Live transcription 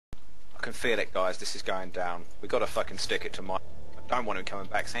I can feel it, guys. This is going down. We got to fucking stick it to my. I don't want him coming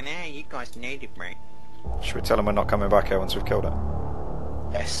back saying, "Hey, you guys needed me." Should we tell him we're not coming back here once we've killed it?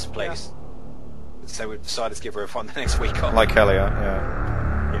 Yes, please. Yeah. So we've decided to give her everyone the next week off. Like hell yeah.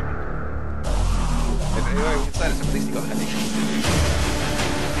 If we can say this, at least you got Havoc.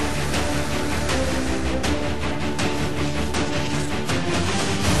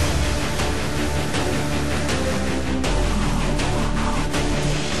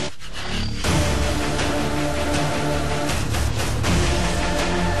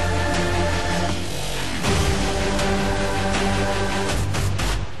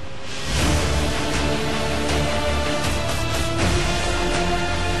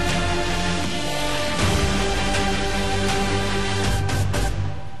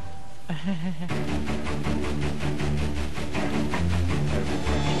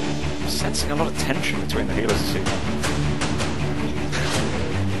 Sensing a lot of tension between the healers this evening.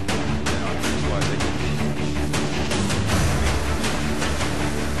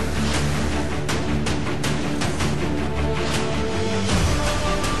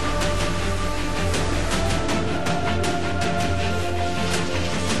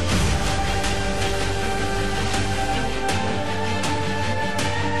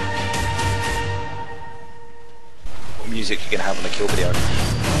 What music you gonna have on the kill video?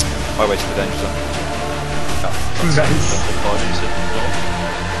 Highway to the danger zone. Nice.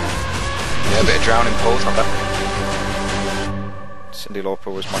 Yeah, a bit of drowning pools, not bad. Cyndi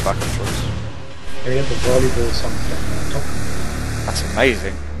Lauper was my backup choice. I get the volleyball song from top. That's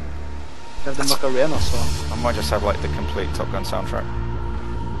amazing. Have the Macarena song. I might just have like the complete Top Gun soundtrack.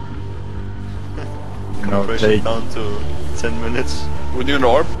 Compression down to 10 minutes. We need an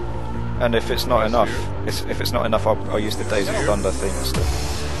orb. And if it's not enough, if it's not enough, I'll use the Days of Thunder theme instead.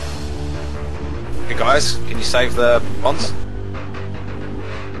 Hey guys, can you save the bonds?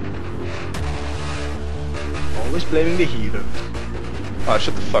 Always blaming the healer. Ah,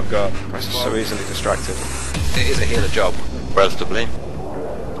 shut the fuck up. Guys are so easily distracted. It is a healer job. Who else to blame?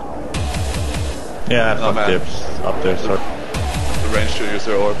 Yeah, Oh, man. tips up there, so. The range to use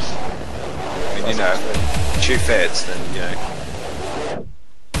their orbs. I mean, you know, shoot feds, then, you know.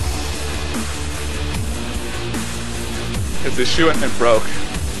 If the shoe ain't broke.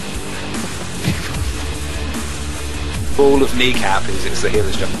 Ball of kneecap is it's the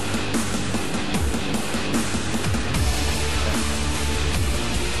healer's job.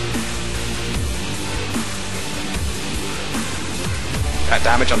 That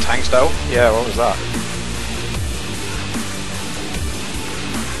damage on tanks though? Yeah, what was that?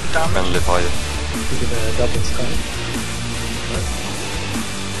 Friendly fire. We did a double sky.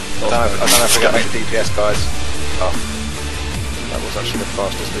 I don't know if we got to make the DPS, guys. Oh. That was actually the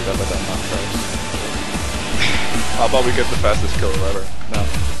fastest we've ever done that phase. How about we get the fastest kill ever? No.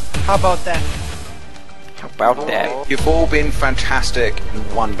 How about that? How about that? You've all been fantastic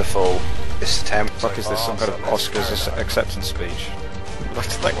and wonderful this attempt. Fuck, is this some kind of Oscars acceptance speech? I'd like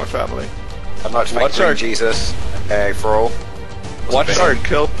to thank my family. I'd like to thank Watch our- Jesus for all. Watch our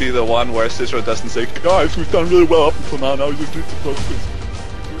kill be the one where Cicero doesn't say, "Guys, we've done really well up until now, now we just need to focus."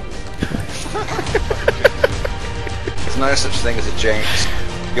 There's no such thing as a jinx.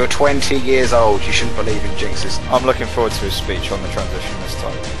 You're 20 years old, you shouldn't believe in jinxes. I'm looking forward to his speech on the transition this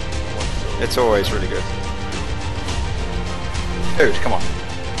time. It's always really good. Dude, come on.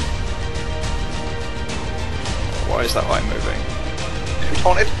 Why is that light moving? Who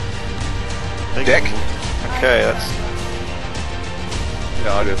taunted? Dick? Okay, that's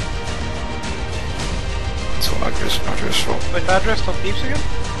Yeah, I did. what Agri's fault. Wait, address top peeps again?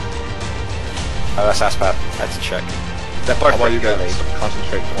 Oh, that's Aspat. Had to check. They're How both about you pretty guys girly.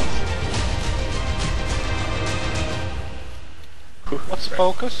 concentrate once? What's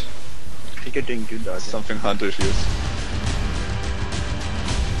focus? Take a ding, dude. Something hunters use.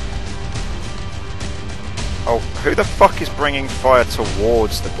 Oh, who the fuck is bringing fire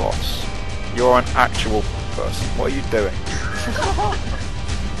towards the boss? You're an actual person. What are you doing?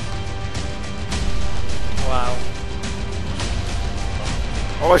 Wow.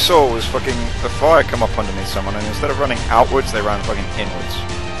 All I saw was fucking the fire come up underneath someone, and instead of running outwards, they ran fucking inwards.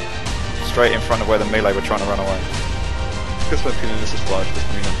 Straight in front of where the melee were trying to run away. Because my penis is flushed with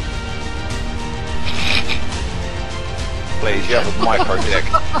me. Please, you have a micro dick.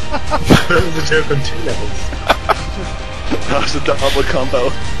 That was a joke on 2 levels. That was a double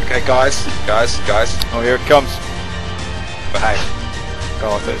combo. Okay, guys. Oh, here it comes. Behave.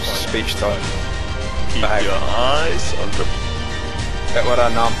 God, it's speech time. Keep Behave. your eyes on the... Get what I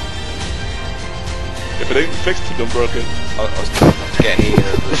know. If it ain't fixed, you don't broke it. I was getting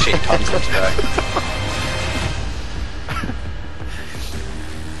the shit tons of today.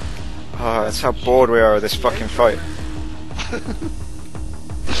 Oh, that's how bored we are of this fucking fight.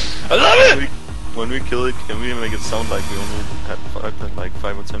 I love it! When we kill it, can we make it sound like we only had like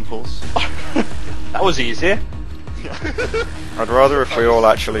 5 or 10 pulls? That was easy. I'd rather if we all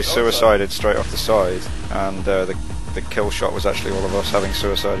actually suicided straight off the side, and the kill shot was actually all of us having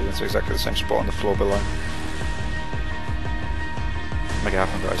suicided into exactly the same spot on the floor below. Make it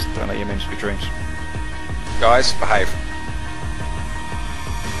happen, guys. Don't let your memes be dreams. Guys, behave.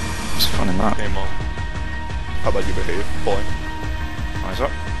 It's fun in that. Game on. How about you behave, boy? Eyes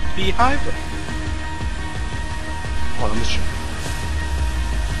up. Beehive. On mission.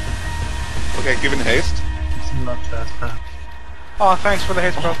 Okay, given haste. It's not that bad. Oh, thanks for the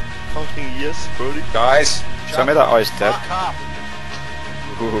hit, bro. Fucking yes, Brody. Guys, Tell me that eye's dead.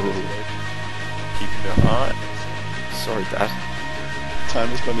 Ooh. Keep your eye. Sorry, Dad.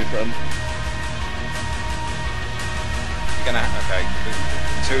 Time is money, friend. you're gonna. Okay.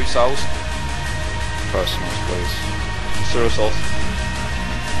 2 souls. Personals, please. 0 souls.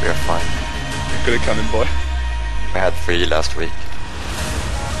 We are fine. You're good at counting, boy. We had 3 last week.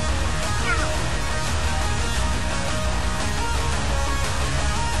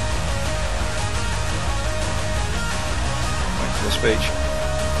 Wait for the speech.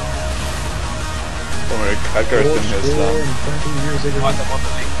 Don't worry, Edgar's doing his, 20 years ago. Fight them on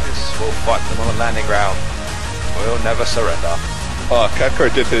the Venus. We'll fight them on the landing ground. We'll never surrender. Oh, Edgar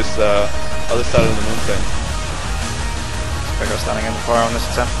did his, other side of the moon thing. Bigger standing in the fire on this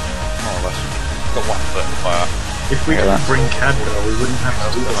attempt. More or less. Got 1 foot in the fire. If we Yeah, could that. bring Cadwell, we wouldn't have to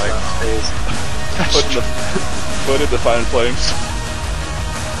do this last phase. Foot in the fire and flames.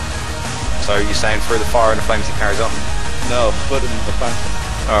 So you're saying through the fire and the flames he carries on? No, foot in the fire.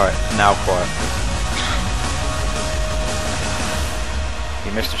 Alright, now quiet.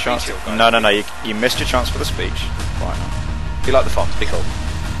 You missed a chance. Speech, guys. No, you missed your chance for the speech. Quiet now. You like the font, be cool.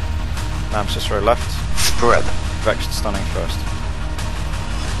 Nam Cicero left. Spread. Vext stunning first.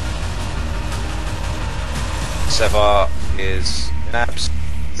 Sevar is naps.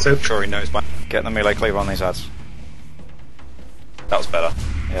 So, I'm sure he knows my. Get the melee cleaver on these ads. That was better.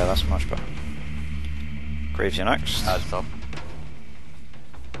 Yeah, that's much better. Greaves you next. Ads up.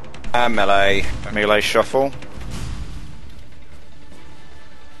 And melee. Melee shuffle.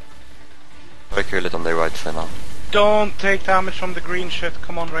 I kill it on the right side now. Don't take damage from the green shit.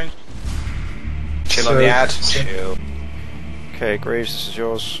 Come on, range. Chill on the ad. Chill. Okay, Greaves, this is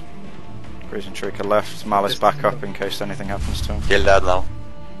yours. Greaves and Trika left. Malice back up in case anything happens to him. Kill that now.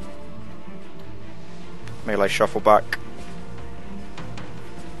 Melee shuffle back.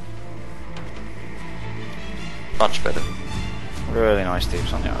 Much better. Really nice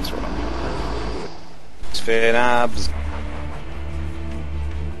deeps on the ads. Well done. Sphere abs.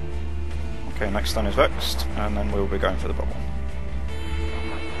 Okay, next stun is Vexed, and then we'll be going for the bubble.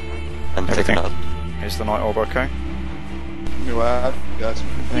 And take Everything. out. Is the Night Orb okay? New ad. Yes.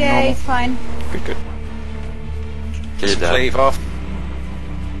 Everything Yeah, normal? he's fine. Good, good. Kill that. Cleave off.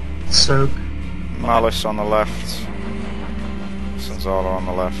 Soak. Malice on the left. Sanzala on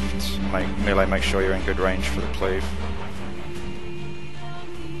the left. Melee, make sure you're in good range for the cleave.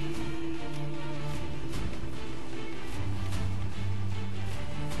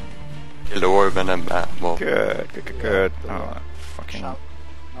 Kill the orb and then well, Good, good, good, good. Oh, that fucking...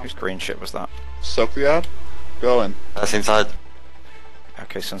 Whose green shit was that? Soak the ad. Go in. that's inside.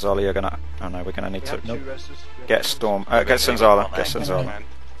 Okay, Sanzala, you're gonna... Oh no, we're gonna need to... Two resses. Get Storm... get Sanzala. Get Sanzala.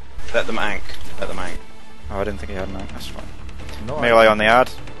 Let them ank. Let them ank. Oh, I didn't think he had no. That's fine. Melee on the ad.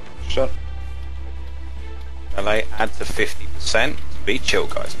 Shut. Melee, add to 50%. Be chill,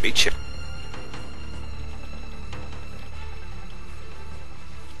 guys. Be chill.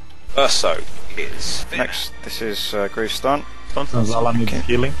 First soak is Next, this is Greaves stun. Zala needs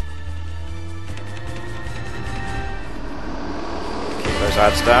healing. Keep those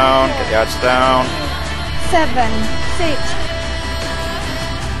ads down. Get the ads down. 7, 6.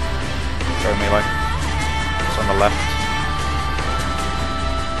 Go melee. It's on the left.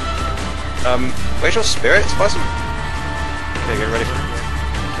 Where's your spirits? Why some... Okay, get ready for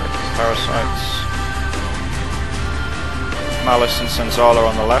parasites. Malice and Sanzala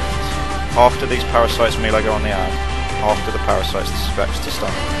on the left. After these parasites, melee go on the ad. After the parasites, this is Vext to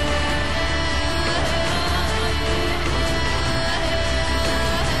stun.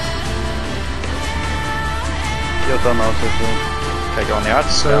 You're done now, too. Okay, go on the ad.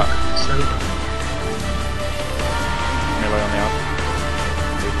 Soak. Soak. Melee on the ad.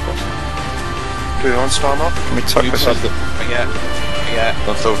 Leave the boss. Do you want storm up? Can we tuck this up? Yeah.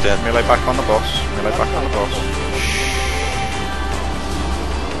 Don't soak that. Melee back on the boss. Melee back on the boss.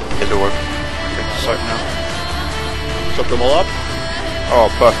 Kill the orb. Okay, soak now. Soak them all up. Oh,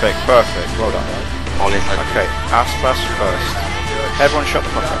 perfect, perfect. Well done. Only like Okay, Aspas first. Everyone shut the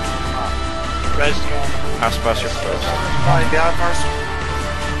fuck up. Aspas, you're first.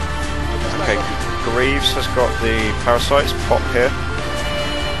 Okay, Greaves has got the parasites. Pop here.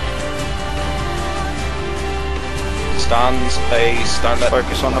 Stuns, please. Don't let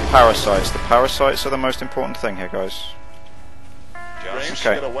Focus on the parasites. The parasites are the most important thing here, guys. Range,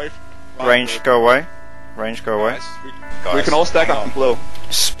 Okay. get away from Range, go away. Range, go away. Guys, We can all stack hang up on. and blow.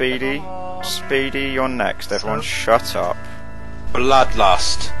 Speedy, Speedy, you're next. Everyone shut up.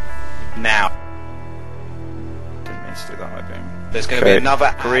 Bloodlust. Now. Didn't mean to do that, my beam. There's going to be another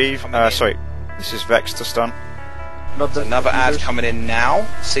ad Grieve, coming in. sorry. This is Vext to stun. There's another ad coming in now.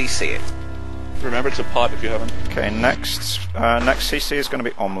 CC it. Remember to pod if you haven't. Okay, next CC is going to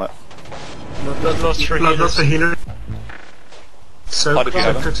be Omelette. Bloodlust for healer. So, Pod if you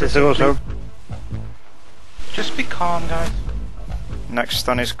haven't. Just be calm, guys. Next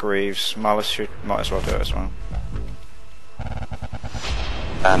stun is Greaves. Malice might as well do it as well.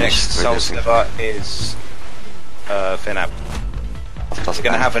 Next Soul Sliver is Finab. We're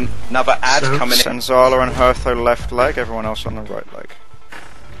going to have another ad So- coming in. Senzala and Hertho left leg, everyone else on the right leg.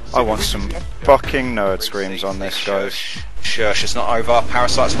 I want some fucking nerd screams on this, guys. Shush, it's not over.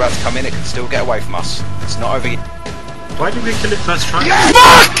 Parasite's about to come in. It can still get away from us. It's not over yet. why did we kill it first try?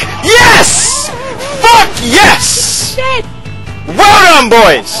 Fuck yes! Fuck yes! Shit! Well done,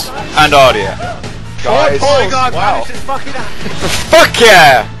 boys and Ardia. Guys, Oh my god, wow. this is fucking Fuck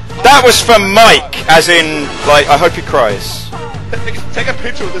yeah! That was for Mike, as in, like, I hope he cries. Take a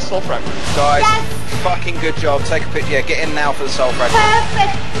picture with this soul fragment. Guys, Yes. fucking good job. Take a picture. Yeah, get in now for the soul fragment.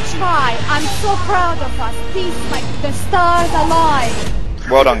 Perfect try. I'm so proud of us. Peace like the stars alive.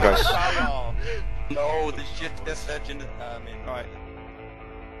 Well done, guys. No, the shit is legend. Right.